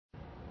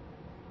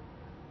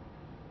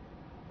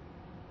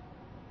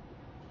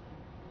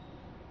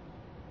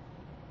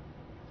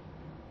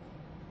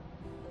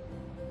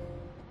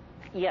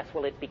Yes,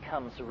 well, it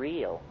becomes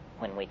real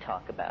when we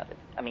talk about it.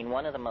 I mean,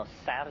 one of the most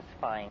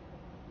satisfying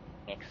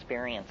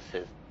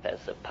experiences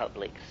as a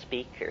public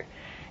speaker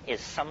is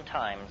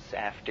sometimes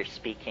after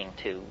speaking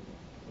to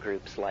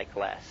groups like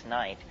last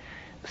night,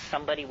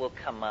 somebody will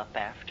come up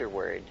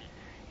afterward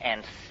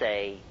and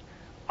say,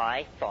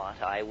 I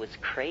thought I was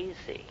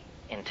crazy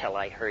until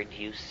I heard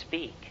you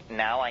speak.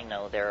 Now I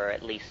know there are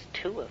at least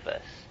two of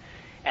us.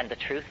 And the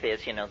truth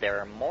is, there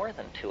are more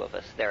than two of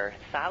us. There are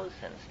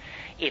thousands.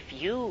 If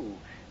you,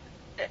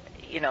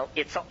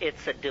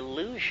 it's a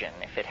delusion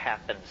if it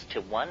happens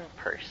to one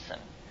person.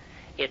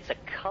 It's a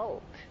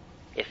cult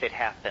if it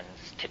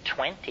happens to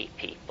 20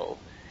 people.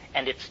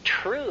 And it's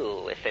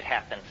true if it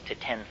happens to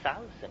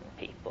 10,000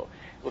 people.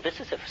 Well, this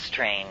is a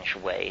strange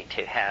way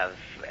to have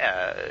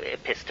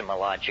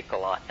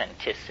epistemological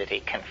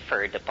authenticity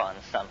conferred upon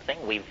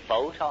something. We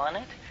vote on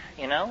it,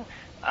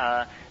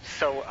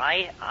 So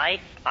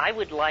I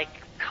would like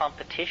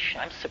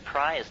competition. I'm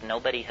surprised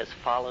nobody has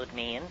followed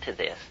me into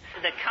this.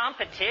 The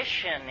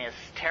competition is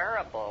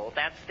terrible.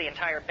 That's the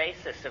entire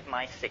basis of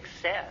my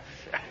success.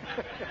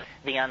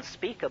 The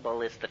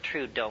unspeakable is the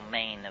true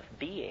domain of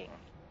being.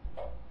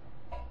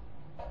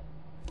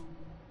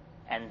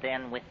 And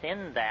then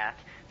within that,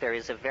 there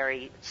is a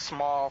very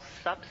small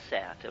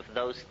subset of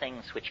those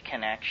things which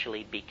can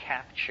actually be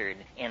captured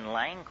in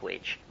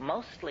language.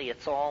 Mostly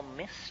it's all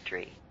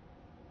mystery.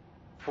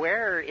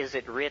 Where is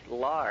it writ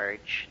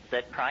large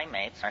that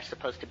primates are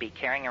supposed to be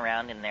carrying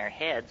around in their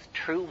heads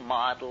true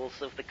models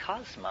of the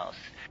cosmos?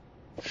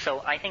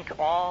 So I think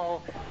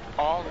all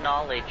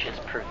knowledge is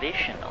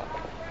provisional,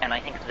 and I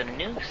think the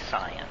new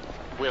science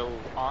will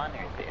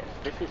honor this.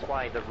 This is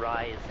why the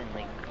rise in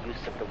the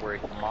use of the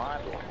word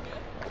model.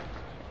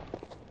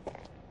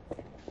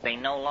 They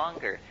no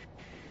longer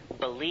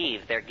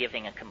believe they're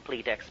giving a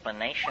complete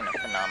explanation of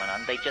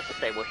phenomenon. They just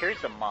say, well,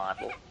 here's a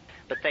model,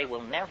 but they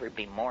will never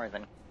be more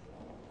than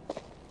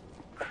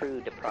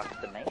crude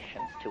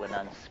approximations to an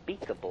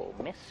unspeakable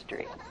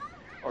mystery,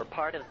 or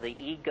part of the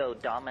ego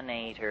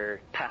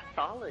dominator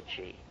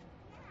pathology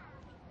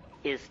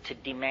is to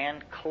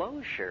demand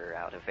closure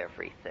out of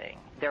everything.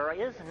 There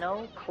is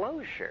no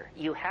closure.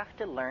 You have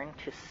to learn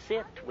to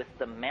sit with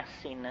the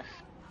messiness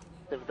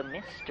of the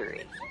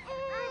mystery.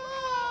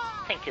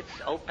 I think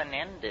it's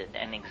open-ended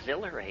and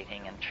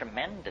exhilarating and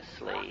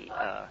tremendously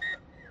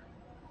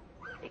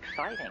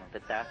exciting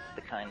that that's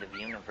the kind of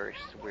universe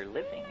we're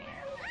living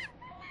in.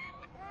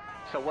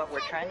 So what we're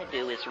trying to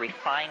do is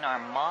refine our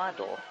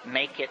model,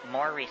 make it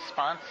more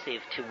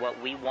responsive to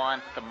what we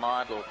want the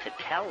model to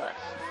tell us.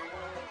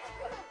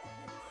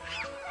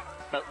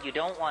 But you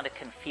don't want to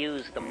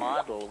confuse the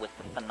model with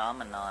the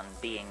phenomenon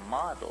being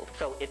modeled.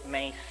 So it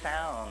may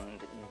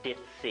sound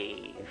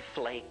ditzy,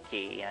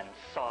 flaky, and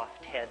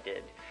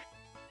soft-headed.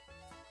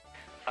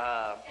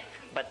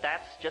 But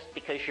that's just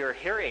because you're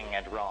hearing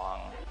it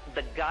wrong.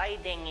 The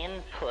guiding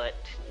input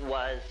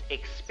was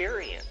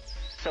experience.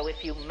 So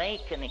if you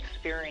make an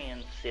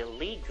experience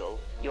illegal,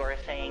 you're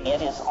saying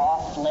it is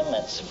off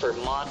limits for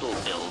model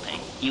building.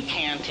 You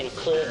can't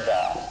include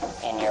that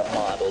in your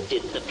model.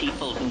 Did the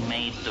people who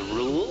made the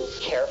rules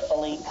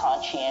carefully,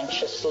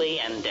 conscientiously,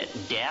 and at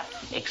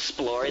depth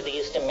explore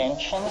these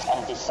dimensions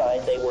and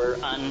decide they were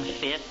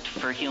unfit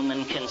for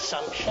human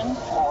consumption?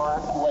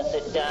 Or was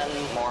it done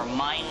more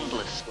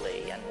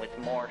mindlessly and with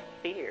more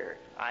fear?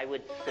 I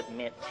would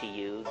submit to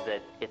you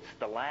that it's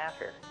the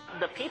latter.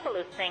 The people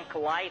who think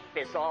life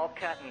is all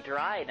cut and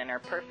dried and are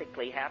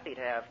perfectly happy to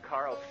have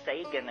Carl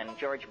Sagan and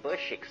George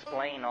Bush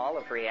explain all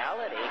of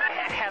reality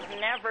have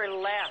never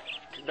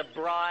left the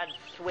broad,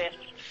 swift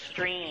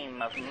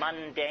stream of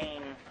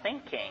mundane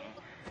thinking.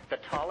 The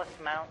tallest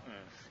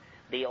mountains,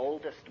 the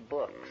oldest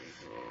books,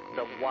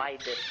 the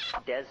widest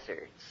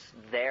deserts.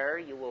 There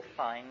you will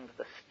find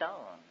the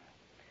stone.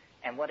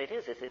 And what it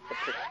is it's a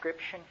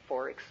prescription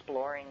for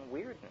exploring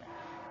weirdness.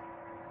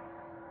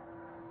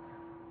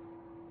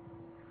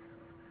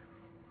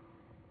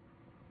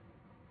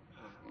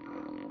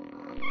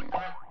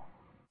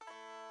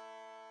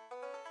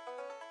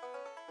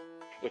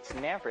 It's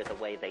never the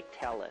way they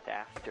tell it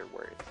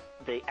afterwards.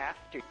 The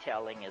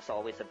aftertelling is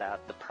always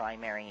about the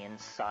primary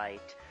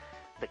insight,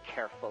 the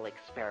careful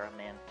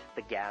experiment,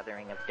 the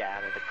gathering of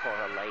data, the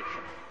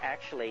correlation.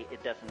 Actually,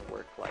 it doesn't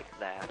work like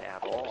that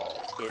at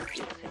all. It's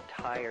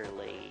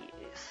entirely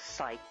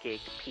psychic,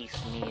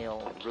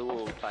 piecemeal,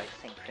 ruled by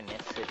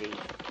synchronicity.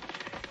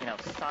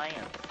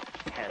 Science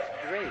has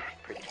great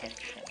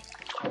pretension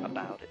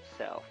about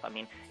itself. I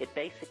mean, it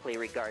basically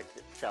regards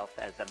itself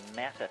as a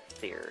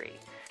meta-theory,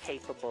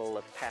 capable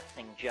of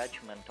passing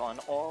judgment on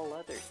all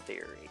other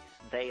theories.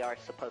 They are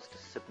supposed to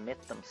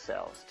submit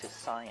themselves to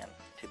science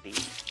to be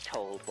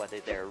told whether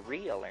they're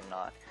real or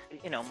not.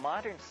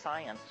 Modern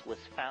science was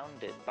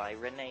founded by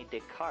René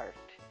Descartes.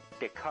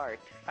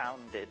 Descartes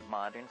founded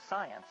modern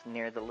science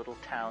near the little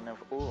town of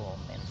Ulm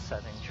in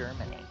southern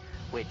Germany,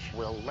 which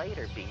will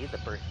later be the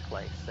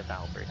birthplace of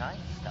Albert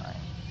Einstein.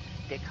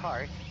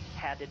 Descartes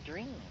had a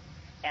dream,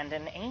 and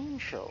an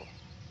angel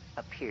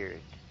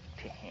appeared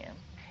to him,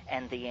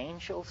 and the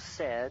angel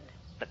said,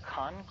 the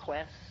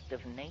conquest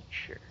of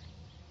nature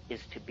is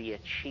to be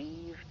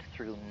achieved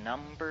through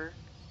number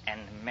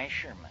and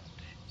measurement.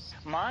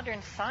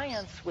 Modern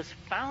science was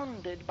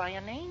founded by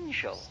an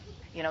angel.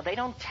 You know, they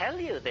don't tell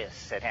you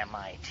this at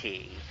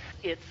MIT.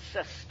 It's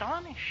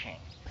astonishing.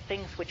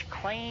 Things which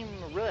claim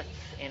roots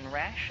in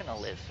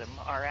rationalism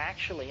are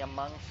actually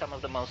among some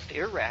of the most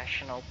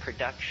irrational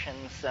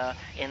productions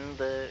in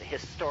the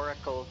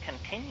historical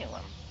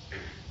continuum.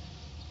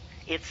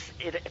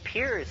 It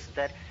appears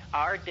that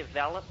our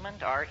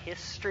development, our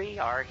history,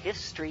 our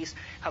histories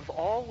have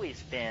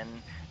always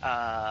been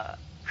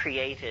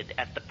created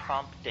at the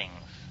promptings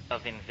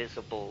of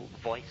invisible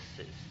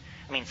voices.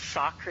 I mean,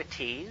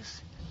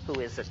 Socrates, who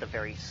is at the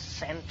very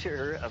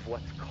center of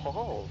what's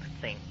called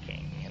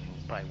thinking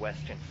by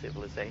Western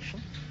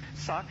civilization,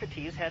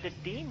 Socrates had a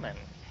demon.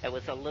 It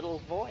was a little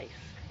voice.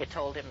 It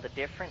told him the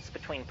difference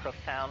between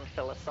profound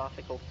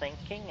philosophical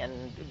thinking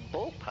and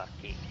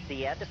bullpucky.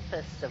 The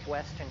edifice of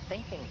Western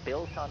thinking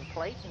built on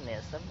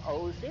Platonism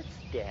owes its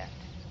debt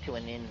to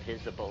an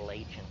invisible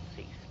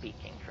agency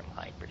speaking from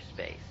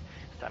hyperspace.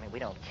 I mean, we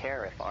don't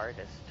care if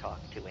artists talk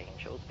to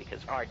angels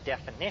because our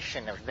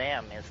definition of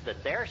them is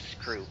that they're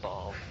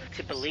screwballs.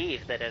 To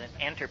believe that an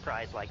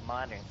enterprise like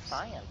modern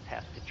science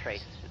has to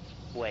trace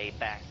its way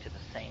back to the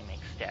same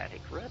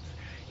ecstatic roots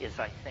is,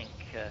 I think,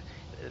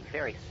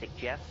 very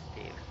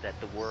suggestive that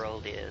the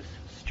world is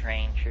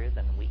stranger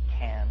than we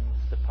can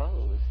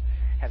suppose.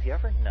 Have you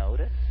ever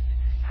noticed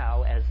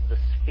how as the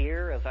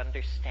sphere of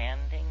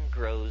understanding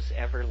grows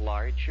ever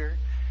larger,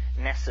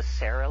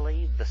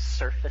 necessarily the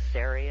surface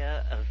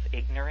area of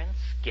ignorance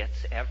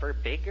gets ever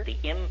bigger? The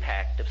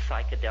impact of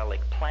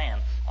psychedelic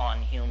plants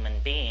on human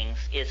beings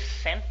is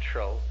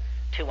central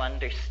to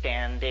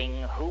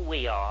understanding who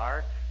we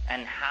are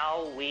and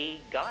how we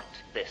got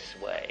this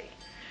way.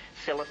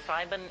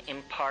 Psilocybin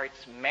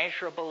imparts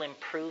measurable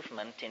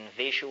improvement in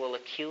visual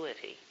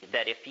acuity.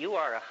 That if you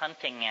are a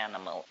hunting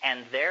animal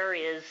and there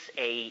is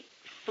a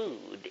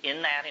food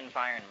in that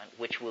environment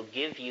which will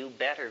give you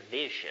better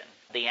vision,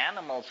 the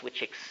animals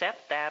which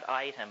accept that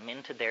item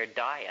into their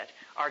diet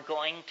are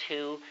going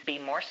to be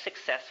more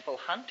successful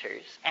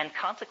hunters and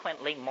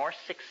consequently more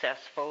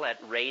successful at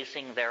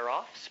raising their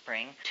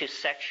offspring to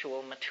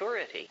sexual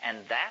maturity. And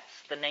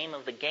that's the name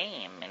of the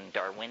game in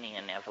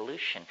Darwinian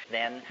evolution.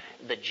 Then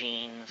the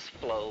genes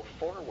flow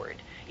forward.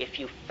 If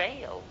you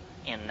fail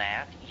in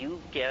that,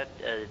 you get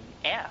an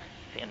F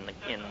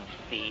in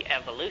the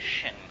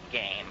evolution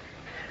game.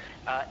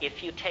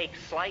 If you take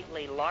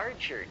slightly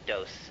larger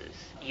doses,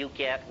 you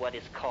get what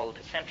is called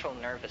central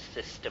nervous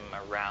system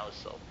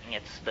arousal.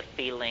 It's the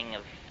feeling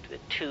of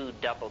 2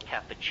 double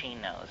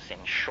cappuccinos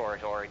in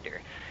short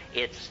order.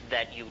 It's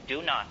that you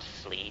do not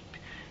sleep,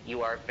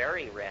 you are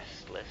very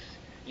restless,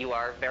 you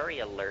are very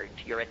alert,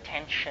 your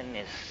attention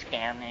is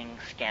scanning,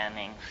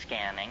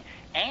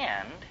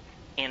 and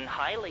in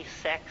highly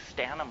sexed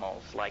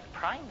animals like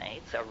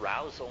primates,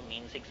 arousal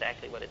means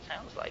exactly what it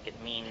sounds like.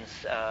 It means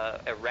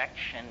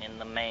erection in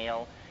the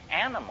male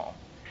animal.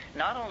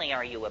 Not only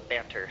are you a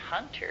better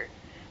hunter,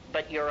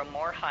 but you're a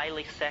more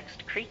highly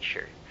sexed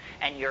creature.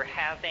 And you're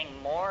having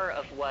more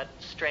of what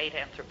straight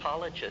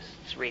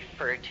anthropologists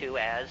refer to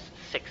as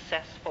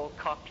successful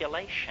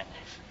copulations.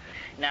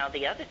 Now,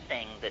 the other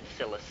thing that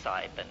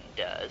psilocybin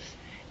does,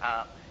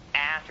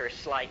 at or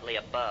slightly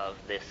above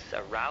this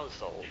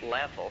arousal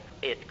level,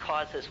 it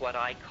causes what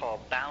I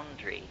call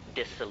boundary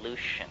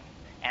dissolution.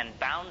 And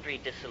boundary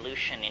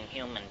dissolution in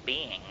human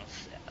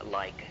beings,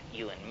 like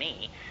you and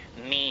me,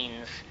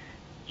 means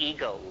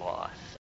ego loss.